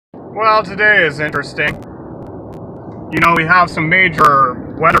Well, today is interesting. You know, we have some major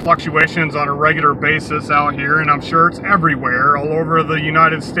weather fluctuations on a regular basis out here, and I'm sure it's everywhere, all over the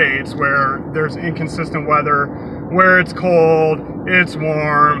United States, where there's inconsistent weather, where it's cold, it's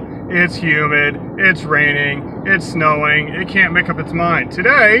warm, it's humid, it's raining, it's snowing, it can't make up its mind.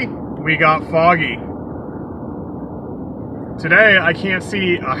 Today, we got foggy. Today, I can't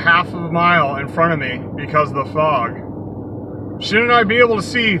see a half of a mile in front of me because of the fog. Shouldn't I be able to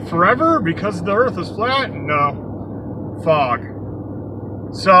see forever because the earth is flat? No. Fog.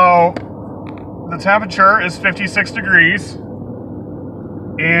 So, the temperature is 56 degrees.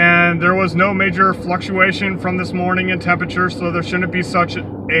 And there was no major fluctuation from this morning in temperature, so there shouldn't be such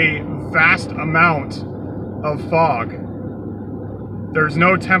a vast amount of fog. There's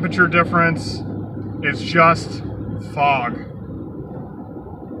no temperature difference. It's just fog.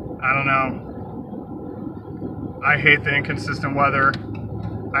 I don't know. I hate the inconsistent weather.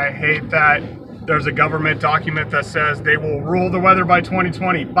 I hate that there's a government document that says they will rule the weather by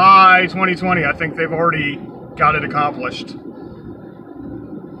 2020. By 2020, I think they've already got it accomplished.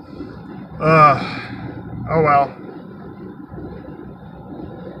 Oh well.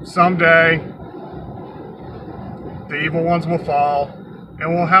 Someday, the evil ones will fall,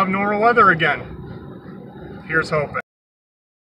 and we'll have normal weather again. Here's hoping.